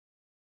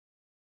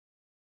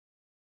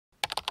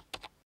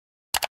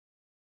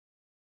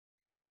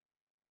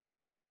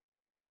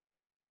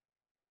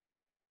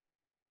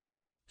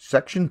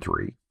Section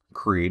 3,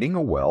 Creating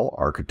a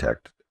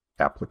Well-Architected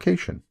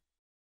Application.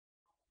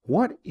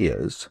 What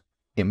is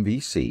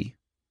MVC,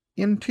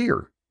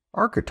 Interior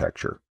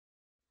Architecture?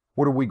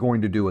 What are we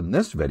going to do in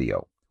this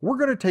video? We're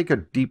going to take a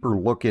deeper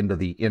look into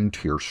the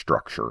interior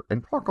structure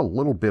and talk a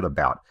little bit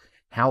about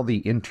how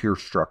the interior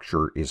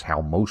structure is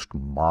how most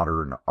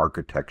modern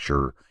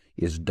architecture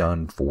is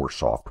done for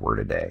software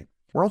today.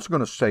 We're also going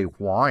to say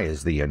why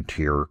is the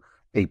interior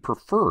a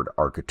preferred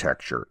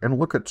architecture and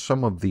look at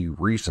some of the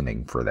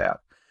reasoning for that.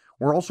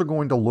 We're also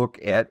going to look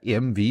at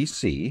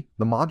MVC,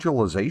 the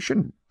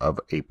modularization of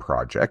a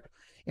project,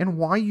 and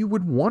why you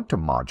would want to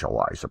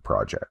modulize a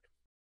project.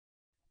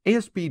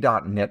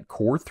 ASP.NET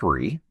Core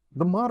 3,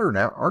 the modern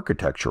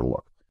architecture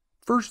look.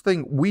 First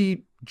thing,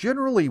 we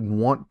generally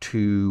want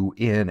to,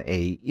 in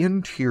an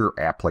interior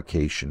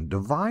application,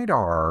 divide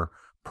our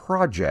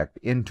project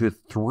into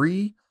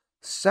 3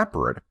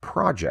 separate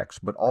projects,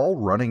 but all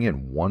running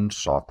in one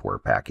software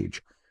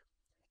package.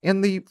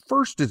 And the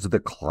first is the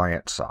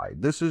client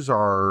side. This is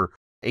our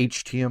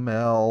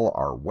HTML,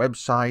 our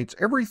websites,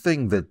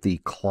 everything that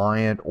the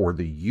client or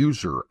the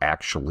user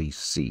actually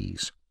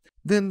sees.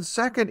 Then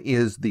second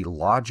is the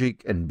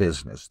logic and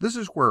business. This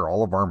is where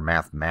all of our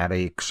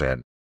mathematics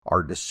and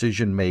our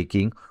decision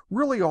making,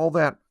 really all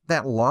that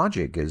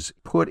logic is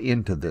put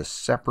into this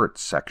separate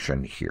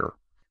section here.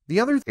 The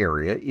other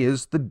area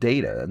is the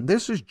data, and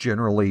this is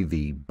generally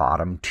the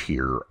bottom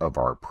tier of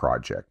our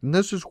project. And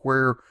this is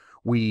where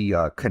we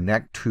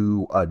connect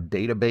to a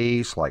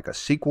database like a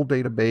SQL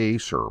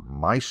database or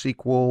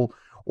MySQL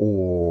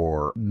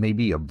or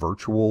maybe a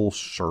virtual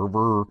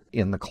server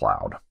in the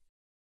cloud.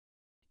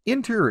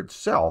 Interior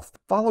itself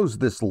follows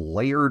this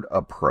layered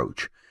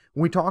approach.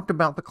 We talked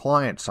about the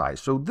client side,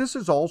 so this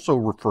is also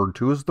referred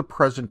to as the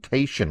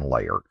presentation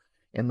layer.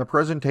 And the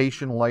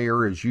presentation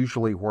layer is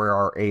usually where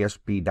our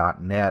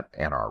ASP.NET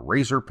and our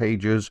Razor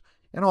pages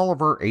and all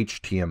of our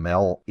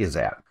HTML is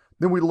at.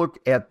 Then we look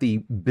at the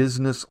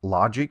business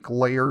logic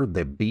layer.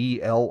 The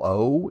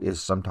BLO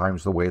is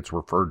sometimes the way it's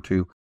referred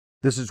to.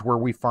 This is where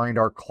we find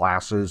our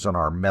classes and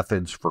our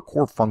methods for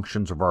core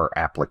functions of our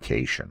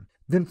application.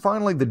 Then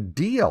finally, the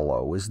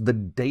DLO is the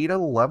data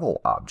level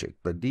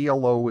object. The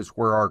DLO is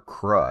where our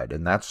CRUD,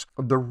 and that's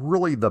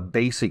really the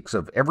basics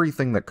of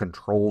everything that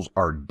controls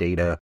our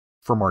data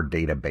from our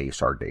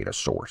database, our data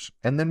source.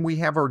 And then we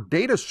have our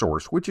data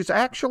source, which is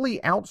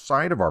actually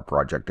outside of our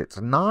project.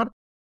 It's not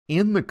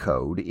in the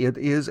code. It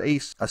is a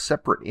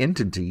separate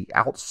entity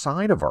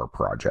outside of our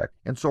project.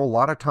 And so a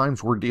lot of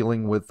times we're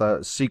dealing with a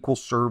SQL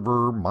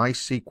Server,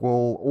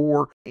 MySQL,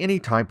 or any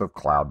type of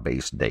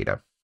cloud-based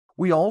data.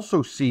 We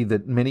also see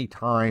that many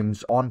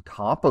times on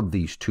top of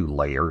these 2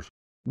 layers,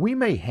 we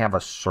may have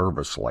a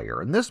service layer,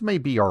 and this may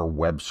be our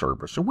web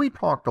service. And we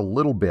talked a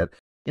little bit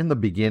in the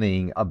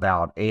beginning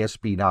about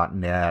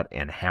ASP.NET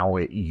and how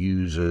it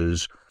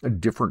uses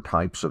different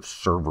types of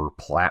server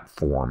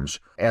platforms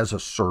as a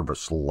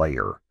service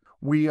layer.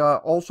 We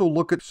also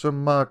look at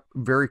some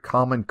very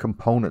common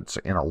components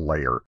in a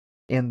layer,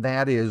 and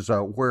that is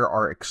where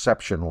our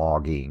exception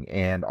logging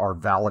and our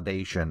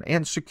validation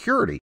and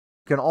security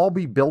can all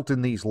be built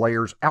in these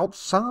layers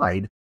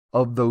outside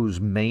of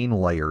those main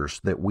layers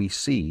that we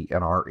see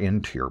in our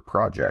interior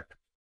project.